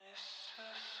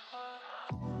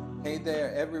Hey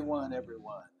there, everyone.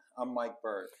 I'm Mike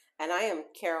Bird. And I am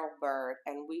Carol Bird,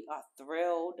 and we are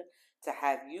thrilled to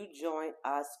have you join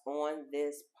us on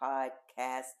this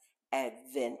podcast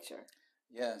adventure.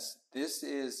 Yes, this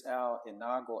is our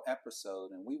inaugural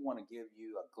episode, and we want to give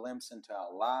you a glimpse into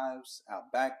our lives, our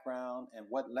background, and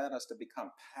what led us to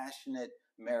become passionate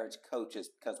marriage coaches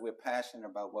because we're passionate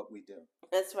about what we do.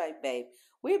 That's right, babe.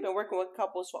 We've been working with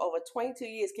couples for over 22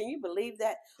 years. Can you believe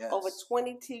that? Over Yes,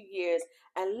 22 years.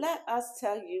 And let us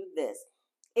tell you this,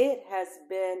 it has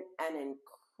been an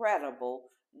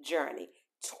incredible journey.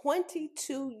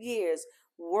 22 years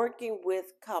working with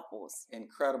couples.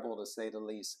 incredible to say the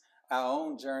least. Our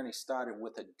own journey started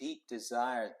with a deep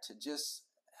desire to just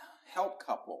help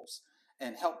couples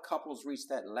and help couples reach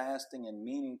that lasting and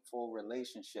meaningful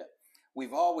relationship.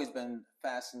 We've always been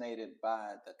fascinated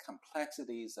by the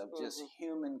complexities of just Mhm.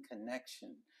 human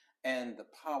connection and the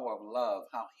power of love,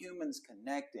 how humans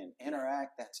connect and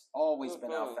interact. That's always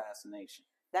been our Mhm. fascination.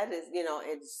 That is,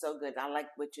 it's so good. I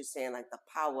like what you're saying, like the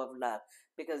power of love,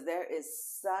 because there is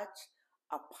such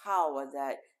a power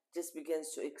that just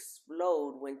begins to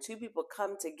explode when two people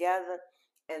come together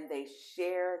and they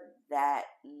share that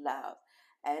love.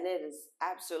 And it is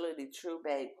absolutely true,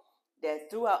 babe, that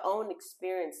through our own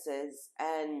experiences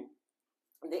and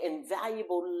the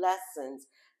invaluable lessons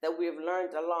that we have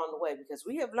learned along the way, because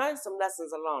we have learned some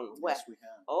lessons along the way. Yes, we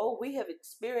have. Oh, we have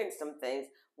experienced some things.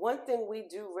 One thing we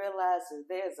do realize is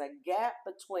there's a gap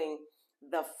between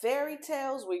the fairy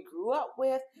tales we grew up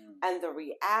with Mm. and the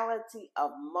reality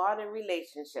of modern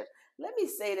relationships. Let me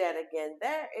say that again.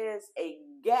 There is a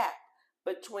gap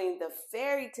between the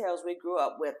fairy tales we grew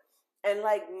up with. And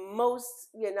like most,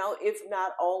 if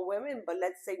not all women, but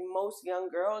let's say most young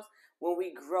girls, when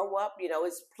we grow up,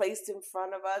 it's placed in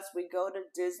front of us. We go to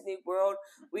Disney World,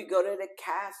 we go to the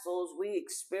castles, we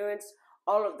experience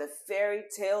all of the fairy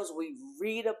tales, we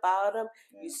read about them,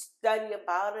 Yeah. you study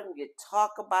about them, you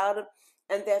talk about them.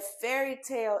 And that fairy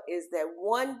tale is that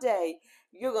one day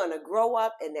you're going to grow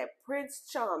up and that Prince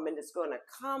Charming is going to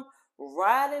come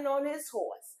riding on his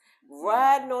horse,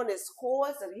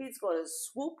 and he's going to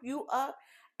swoop you up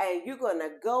and you're going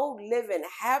to go living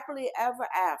happily ever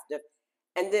after,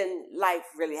 and then life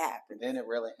really happens. Then it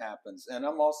really happens. And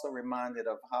I'm also reminded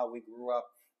of how we grew up,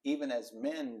 even as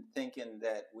men, thinking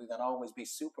that we're going to always be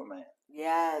Superman.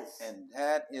 Yes. And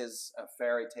that is a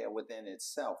fairy tale within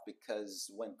itself because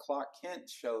when Clark Kent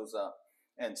shows up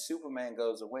and Superman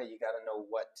goes away, you got to know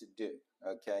what to do.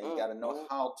 Okay, you got to know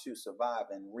how to survive.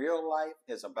 And real life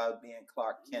is about being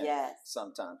Clark Kent. Yes.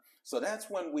 Sometimes. So that's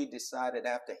when we decided,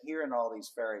 after hearing all these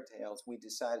fairy tales, we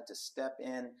decided to step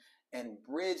in and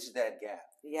bridge that gap.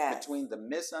 Yes. Between the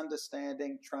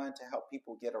misunderstanding, trying to help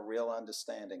people get a real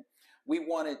understanding. We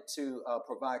wanted to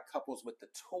provide couples with the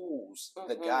tools,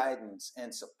 the guidance,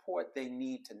 and support they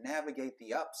need to navigate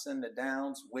the ups and the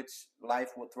downs, which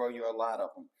life will throw you a lot of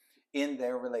them in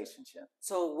their relationship.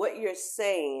 So, what you're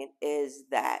saying is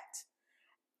that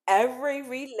every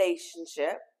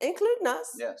relationship, including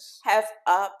us, Yes, have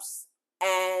ups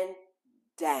and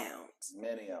downs.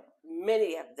 many of them.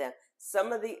 Many of them.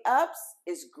 Some of the ups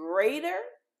is greater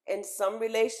in some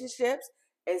relationships,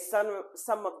 and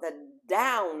some of the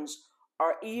downs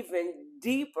are even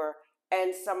deeper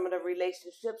in some of the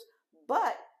relationships.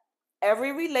 But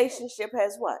every relationship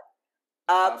has what?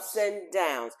 Ups and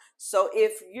downs. So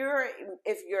if you're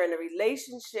in a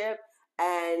relationship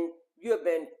and you have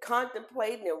been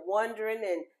contemplating and wondering,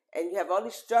 and you have all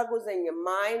these struggles in your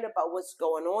mind about what's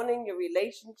going on in your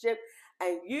relationship,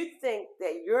 and you think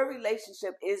that your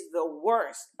relationship is the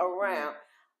worst around,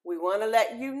 we want to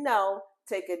let you know,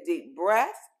 take a deep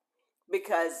breath,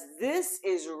 because this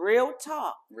is real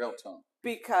talk. Real talk.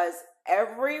 Because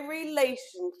every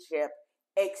relationship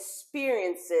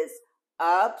experiences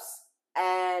ups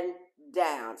and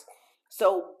downs.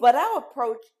 So, but our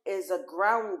approach is a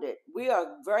grounded. We are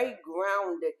very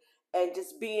grounded and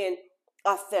just being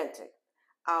authentic.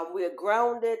 We are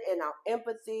grounded in our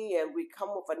empathy, and we come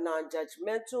with a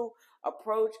non-judgmental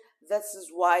approach. This is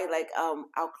why, like our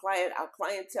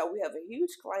clientele, we have a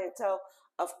huge clientele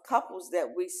of couples that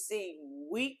we see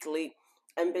weekly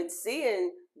and been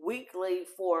seeing weekly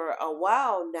for a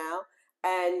while now.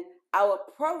 And our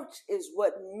approach is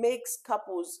what makes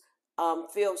couples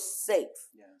feel safe.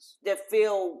 Yes. They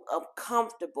feel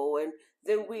comfortable, and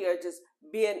then we are just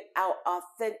being our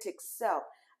authentic self.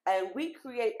 And we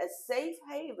create a safe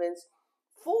havens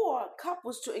for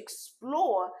couples to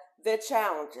explore their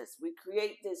challenges. We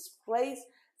create this place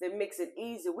that makes it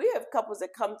easy. We have couples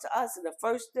that come to us, and the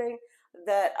first thing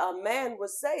that a man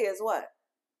would say is what?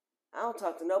 I don't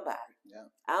talk to nobody. Yeah.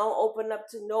 I don't open up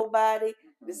to nobody.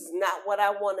 This is not what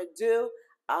I want to do.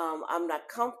 I'm not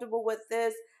comfortable with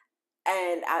this.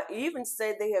 And I even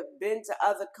say they have been to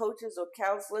other coaches or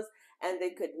counselors and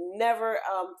they could never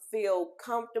feel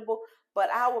comfortable. But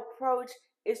our approach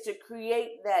is to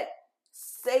create that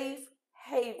safe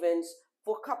havens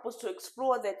for couples to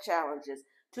explore their challenges,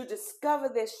 to discover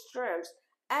their strengths,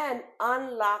 and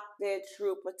unlock their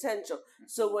true potential.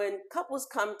 So when couples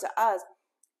come to us,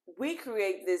 we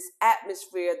create this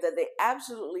atmosphere that they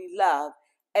absolutely love,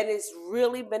 and it's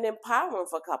really been empowering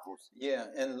for couples. Yeah,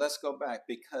 and let's go back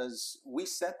because we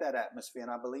set that atmosphere,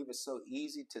 and I believe it's so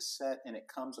easy to set, and it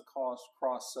comes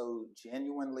across so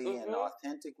genuinely and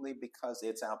authentically because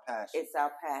it's our passion. It's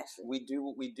our passion. We do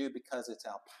what we do because it's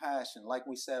our passion. Like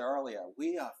we said earlier,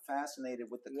 we are fascinated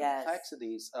with the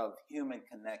complexities of human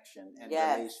connection and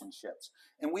relationships,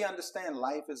 and we understand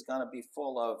life is going to be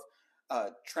full of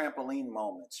trampoline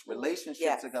moments.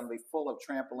 Relationships are going to be full of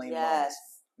trampoline moments,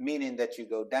 meaning that you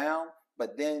go down,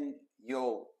 but then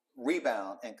you'll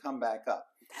rebound and come back up.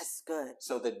 That's good.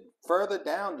 So the further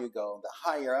down you go, the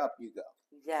higher up you go.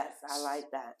 Yes, I like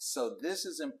that. So this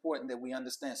is important that we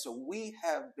understand. So we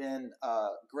have been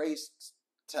graced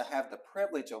to have the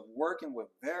privilege of working with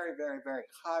very, very, very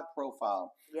high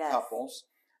profile couples,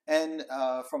 and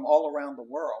from all around the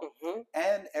world,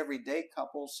 and everyday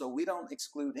couples. So we don't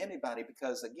exclude anybody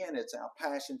because, again, it's our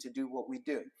passion to do what we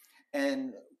do.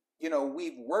 And you know,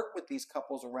 we've worked with these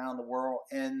couples around the world,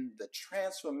 and the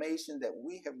transformation that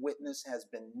we have witnessed has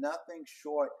been nothing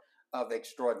short of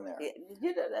extraordinary.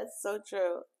 You know, that's so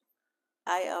true.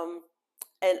 I'm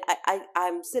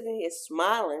sitting here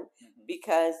smiling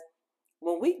because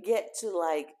when we get to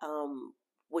like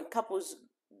when couples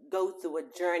go through a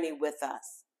journey with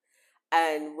us,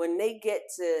 and when they get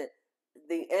to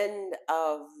the end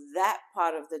of that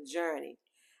part of the journey,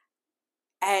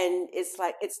 and it's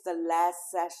like it's the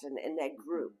last session in that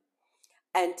group,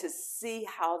 and to see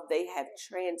how they have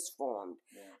transformed,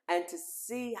 and to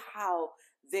see how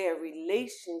their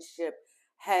relationship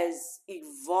has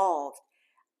evolved,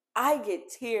 I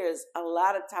get tears a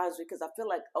lot of times because I feel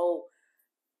like, oh,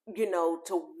 you know,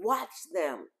 to watch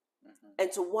them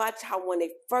and to watch how when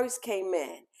they first came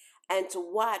in, and to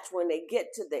watch when they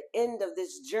get to the end of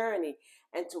this journey,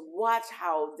 and to watch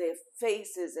how their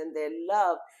faces and their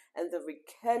love and the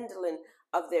rekindling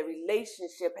of their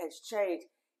relationship has changed,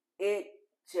 it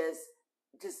just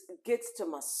gets to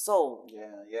my soul.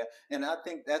 Yeah. And I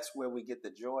think that's where we get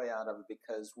the joy out of it,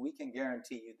 because we can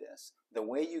guarantee you this. The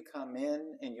way you come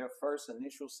in your first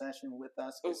initial session with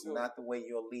us is not the way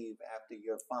you'll leave after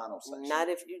your final session. Not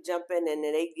if you jump in and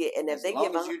then they get, and if they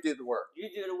give, as you do the work. You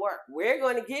do the work. We're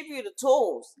going to give you the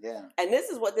tools. Yeah. And this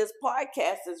is what this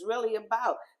podcast is really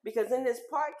about, because in this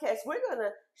podcast, we're going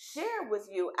to share with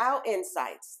you our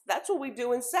insights. That's what we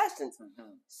do in sessions.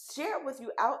 Share with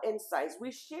you our insights.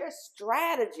 We share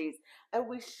strategies, and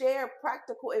we share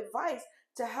practical advice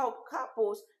to help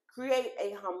couples create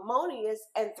a harmonious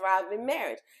and thriving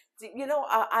marriage. You know,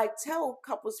 I tell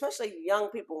couples, especially young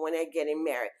people when they're getting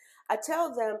married, I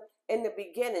tell them in the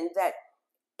beginning that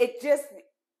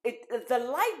the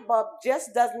light bulb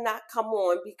just does not come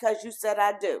on because you said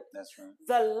I do. That's right.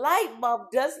 The light bulb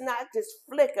does not just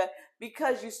flicker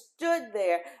because you stood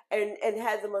there and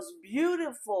had the most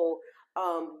beautiful,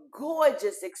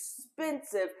 gorgeous,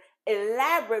 expensive,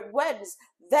 elaborate weddings.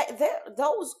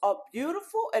 Those are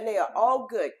beautiful and they are all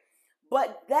good.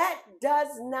 But that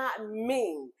does not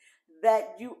mean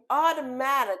that you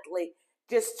automatically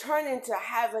just turn into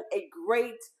having a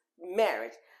great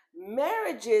marriage.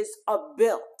 Marriages are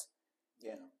built.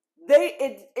 Yeah.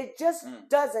 It just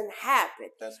doesn't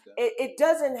happen. That's good. It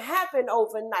doesn't happen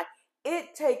overnight.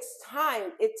 It takes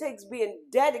time. It takes being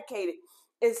dedicated.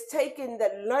 It's taking the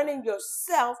learning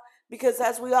yourself, because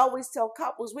as we always tell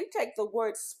couples, we take the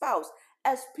word spouse,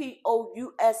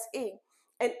 SPOUSE.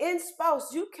 And in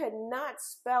spouse, you cannot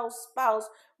spell spouse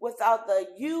without the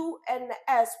U and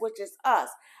the S, which is us.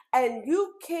 And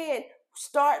you can't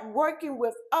start working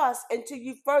with us until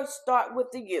you first start with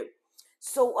the you.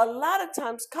 So a lot of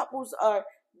times couples are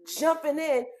jumping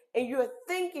in, and you're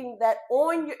thinking that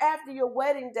after your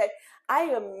wedding day, I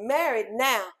am married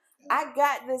now. I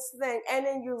got this thing. And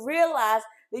then you realize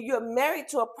that you're married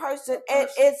to a person. And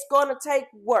it's going to take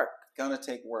work. Going to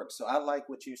take work. So I like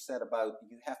what you said about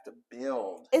you have to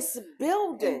build. It's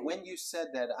building. And when you said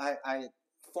that, I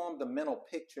formed a mental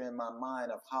picture in my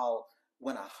mind of how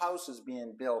when a house is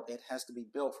being built, it has to be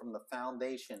built from the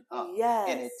foundation up. Yes.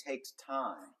 And it takes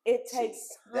time. It takes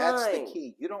time. That's the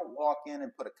key. You don't walk in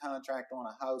and put a contract on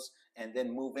a house and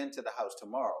then move into the house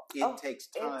tomorrow. It takes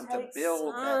time to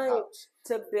build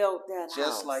that house.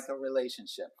 Just like a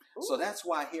relationship. Ooh. So that's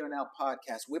why here in our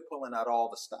podcast, we're pulling out all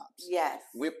the stops. Yes.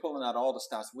 We're pulling out all the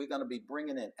stops. We're going to be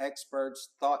bringing in experts,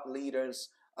 thought leaders,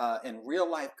 and real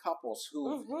life couples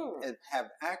who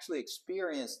have actually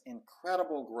experienced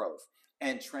incredible growth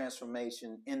and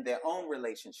transformation in their own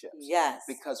relationships. Yes.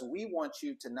 Because we want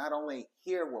you to not only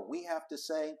hear what we have to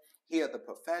say, hear the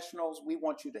professionals, we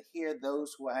want you to hear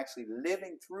those who are actually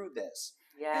living through this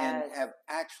and have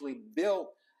actually built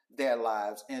their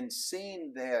lives and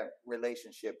seen their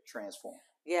relationship transform.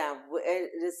 Yeah,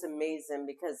 it is amazing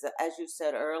because as you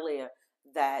said earlier,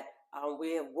 that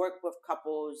we have worked with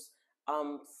couples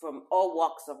from all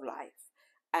walks of life.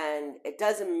 And it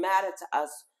doesn't matter to us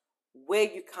where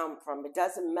you come from. It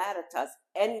doesn't matter to us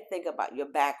anything about your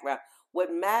background.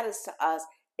 What matters to us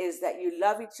is that you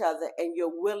love each other and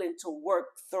you're willing to work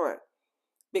through,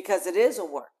 because it is a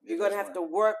work. You're going to have to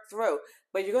work through,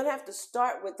 but you're going to have to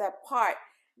start with that part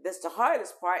that's the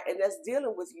hardest part, and that's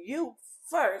dealing with you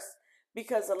first,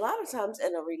 because a lot of times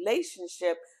in a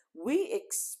relationship, we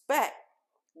expect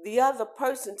the other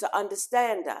person to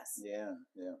understand us. Yeah.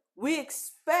 We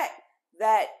expect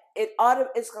that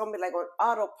it's going to be like on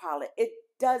autopilot. It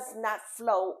does not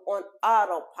flow on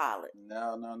autopilot.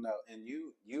 No. And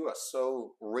you are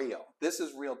so real. This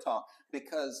is real talk,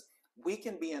 because we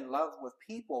can be in love with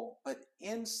people, but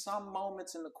in some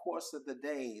moments in the course of the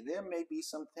day, there may be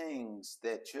some things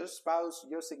that your spouse,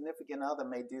 your significant other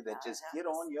may do that just get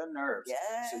on your nerves.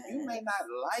 Yes. So you may not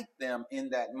like them in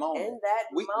that moment.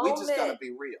 We just got to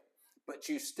be real. But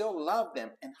you still love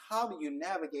them. And how do you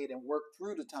navigate and work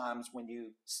through the times when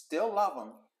you still love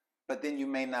them, but then you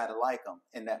may not like them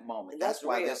in that moment? That's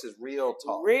why this is real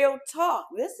talk. Real talk.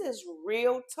 This is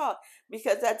real talk,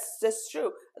 because that's just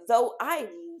true. Though I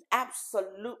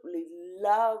absolutely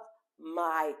love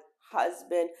my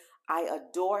husband, I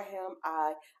adore him,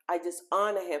 I just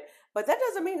honor him, but that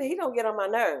doesn't mean that he don't get on my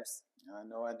nerves. I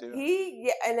know I do.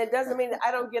 And it doesn't mean that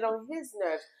I don't get on his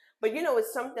nerves. But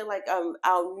it's something like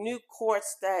our new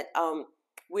course that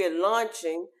we're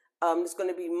launching. It's going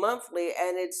to be monthly,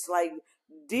 and it's like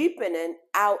deepening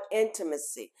our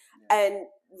intimacy. Yeah. And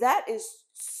that is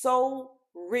so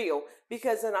real,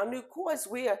 because in our new course,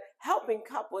 we are helping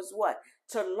couples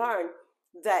to learn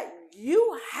that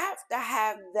you have to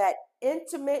have that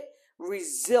intimate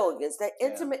resilience, that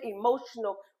intimate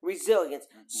emotional resilience,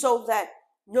 so that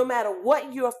no matter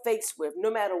what you're faced with,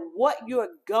 no matter what you're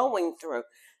going through,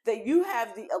 that you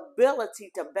have the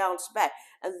ability to bounce back.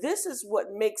 And this is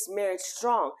what makes marriage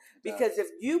strong, because if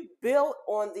you build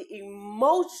on the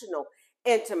emotional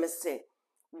intimacy,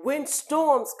 when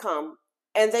storms come,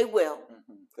 and they will,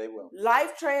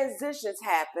 life transitions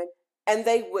happen, and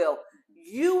they will,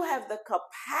 you have the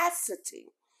capacity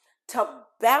to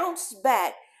bounce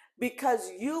back,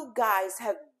 because you guys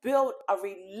have built a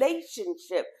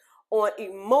relationship on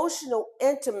emotional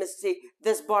intimacy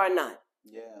that's bar none.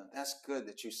 Yeah, that's good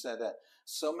that you said that.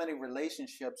 So many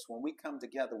relationships, when we come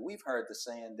together, we've heard the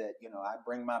saying that, I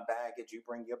bring my baggage, you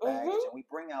bring your baggage, and we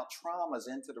bring our traumas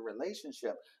into the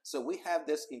relationship. So we have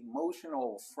this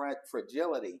emotional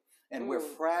fragility, and we're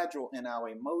fragile in our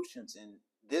emotions, and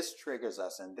this triggers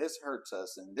us, and this hurts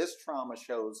us, and this trauma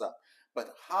shows up.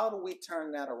 But how do we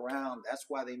turn that around? That's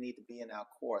why they need to be in our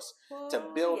course, to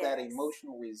build that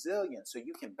emotional resilience so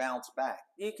you can bounce back.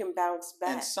 You can bounce back.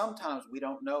 And sometimes we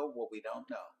don't know what we don't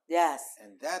know. Yes.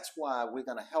 And that's why we're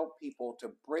going to help people to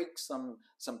break some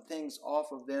things off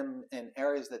of them in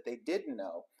areas that they didn't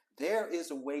know. There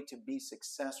is a way to be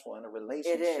successful in a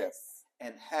relationship. It is.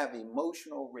 And have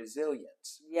emotional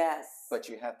resilience. Yes. But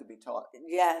you have to be taught.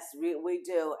 Yes, we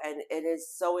do. And it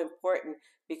is so important,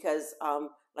 because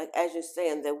like as you're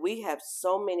saying, that we have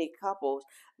so many couples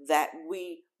that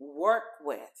we work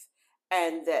with,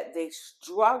 and that they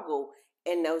struggle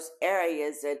in those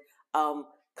areas, and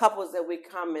couples that we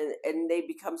come in and they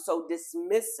become so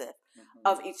dismissive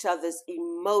of each other's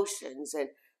emotions, and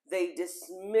they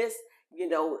dismiss,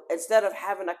 instead of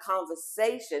having a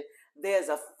conversation, there's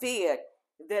a fear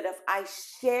that if I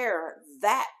share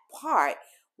that part,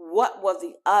 what will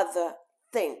the other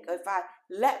think? If I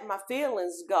let my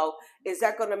feelings go, is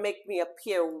that going to make me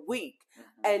appear weak?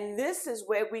 And this is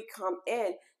where we come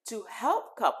in to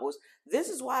help couples. This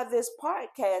is why this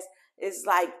podcast is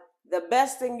like the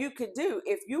best thing you could do.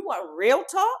 If you want real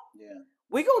talk,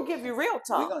 we're going to give you real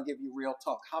talk. We're going to give you real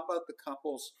talk. How about the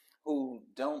couples who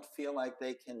don't feel like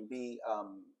they can be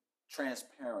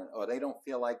transparent, or they don't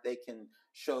feel like they can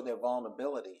show their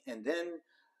vulnerability. And then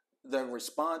the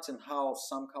response and how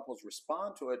some couples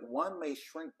respond to it, one may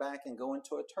shrink back and go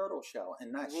into a turtle shell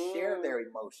and not share their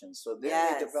emotions. So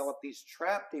then they develop these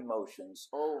trapped emotions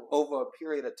over a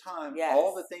period of time,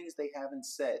 all the things they haven't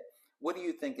said. What do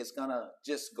you think is going to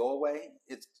just go away?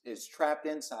 It's trapped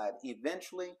inside.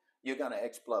 Eventually, you're going to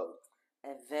explode.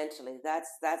 Eventually.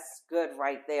 That's good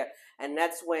right there. And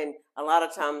that's when a lot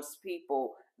of times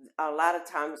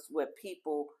what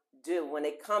people do when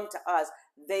they come to us,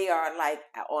 they are like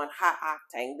on high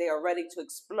octane. They are ready to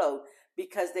explode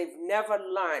because they've never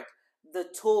learned the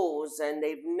tools and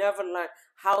they've never learned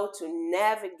how to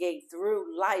navigate through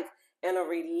life in a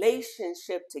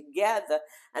relationship together,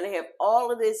 and they have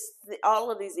all of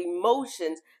these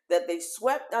emotions that they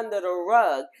swept under the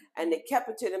rug and they kept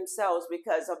it to themselves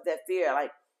because of that fear.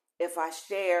 Like, if I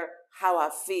share how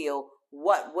I feel,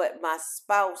 what would my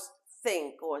spouse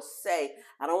think or say?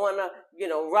 I don't want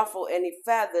to, ruffle any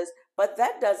feathers, but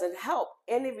that doesn't help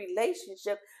any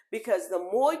relationship, because the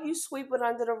more you sweep it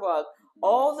under the rug,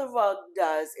 all the rug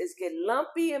does is get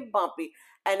lumpy and bumpy,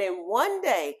 and then one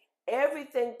day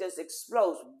everything just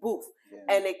explodes, boof,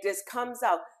 and it just comes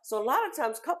out. So a lot of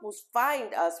times couples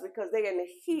find us because they're in the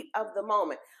heat of the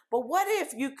moment. But what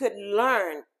if you could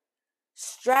learn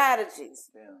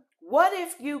strategies? What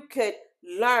if you could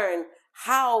learn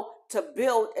how to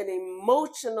build an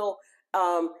emotional,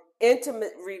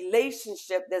 intimate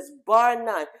relationship that's bar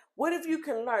none? What if you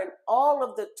can learn all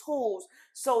of the tools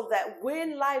so that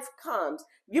when life comes,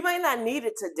 you may not need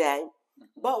it today,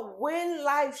 but when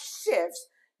life shifts,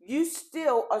 you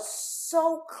still are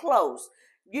so close,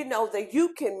 that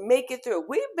you can make it through.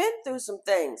 We've been through some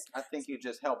things. I think you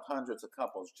just helped hundreds of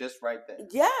couples just right there.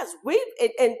 Yes,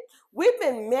 we've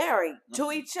been married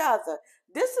to each other.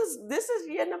 This is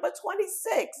year number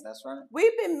 26. That's right.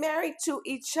 We've been married to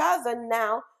each other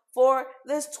now for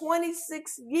this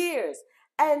 26 years.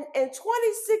 And in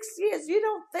 26 years, you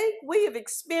don't think we have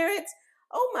experienced,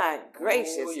 oh my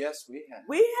gracious. Oh, yes, we have.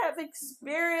 We have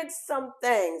experienced some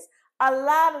things, a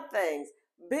lot of things,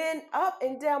 been up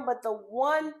and down, but the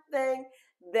one thing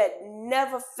that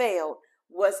never failed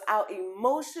was our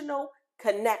emotional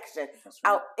connection,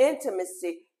 our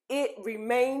intimacy. It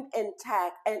remained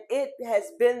intact, and it has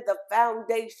been the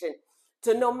foundation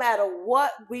to no matter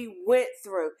what we went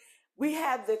through. We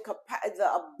have the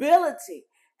ability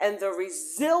and the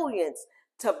resilience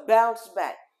to bounce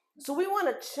back. So we want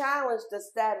to challenge the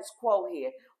status quo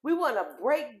here. We want to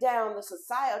break down the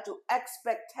societal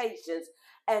expectations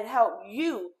and help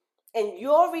you in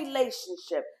your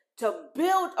relationship to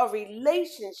build a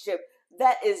relationship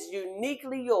that is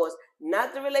uniquely yours.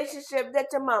 Not the relationship that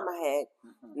your mama had,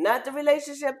 not the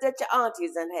relationship that your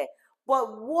aunties had, but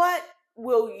what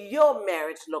will your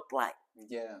marriage look like?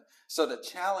 Yeah. So the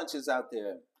challenge is out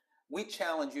there. We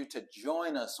challenge you to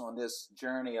join us on this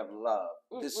journey of love,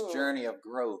 this journey of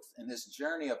growth, and this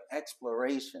journey of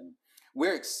exploration.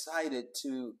 We're excited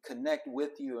to connect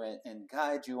with you and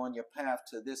guide you on your path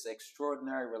to this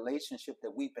extraordinary relationship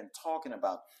that we've been talking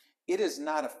about. It is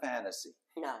not a fantasy.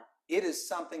 No. It is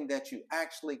something that you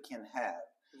actually can have.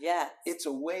 Yes. It's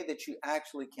a way that you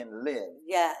actually can live.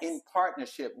 Yes. In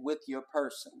partnership with your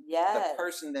person. Yes. The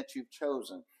person that you've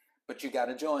chosen. But you got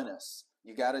to join us.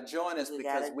 You got to join us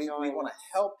because we want to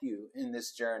help you in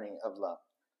this journey of love.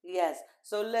 Yes.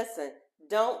 So listen,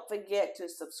 don't forget to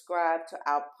subscribe to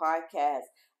our podcast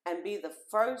and be the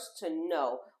first to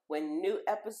know when new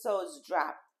episodes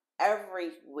drop every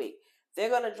week. They're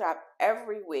going to drop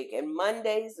every week, and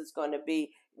Mondays is going to be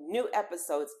new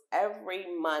episodes every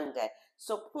Monday.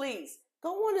 So please go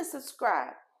on and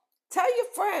subscribe. Tell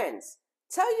your friends,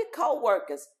 tell your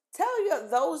coworkers, tell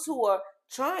those who are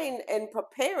trying and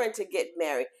preparing to get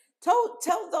married. Tell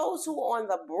those who are on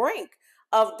the brink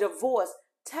of divorce.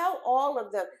 Tell all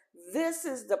of them, this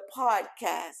is the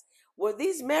podcast where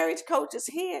these marriage coaches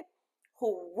here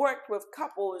who worked with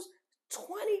couples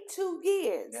 22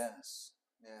 years. Yes.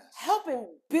 Helping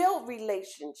build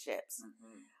relationships.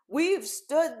 We've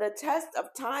stood the test of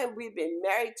time. We've been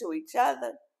married to each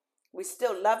other. We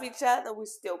still love each other. We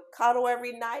still cuddle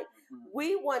every night.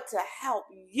 We want to help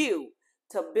you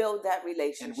to build that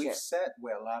relationship. And we've sat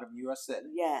where a lot of you are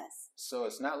sitting. Yes. So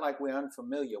it's not like we're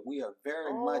unfamiliar. We are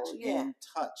very much in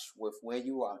touch with where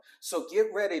you are. So get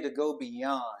ready to go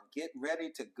beyond. Get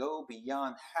ready to go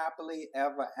beyond happily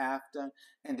ever after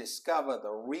and discover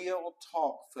the real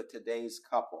talk for today's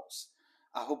couples.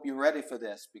 I hope you're ready for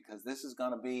this because this is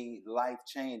going to be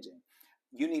life-changing.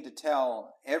 You need to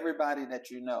tell everybody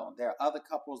that you know. There are other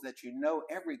couples that you know.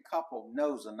 Every couple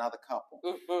knows another couple.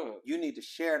 You need to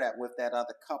share that with that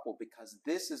other couple because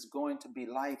this is going to be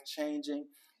life-changing.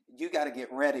 you got to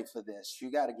get ready for this.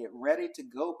 You got to get ready to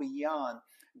go beyond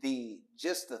the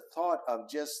thought of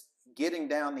just getting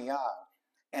down the aisle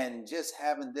and just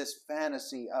having this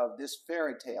fantasy of this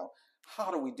fairy tale.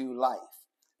 How do we do life?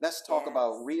 Let's talk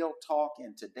about real talk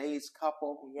in today's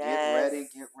couple. Get ready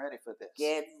for this.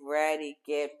 Get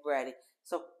ready.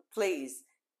 So please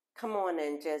come on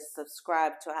and just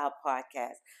subscribe to our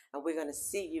podcast, and we're going to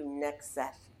see you next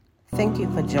session. Thank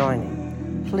you for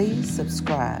joining. Please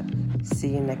subscribe. See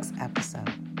you next episode.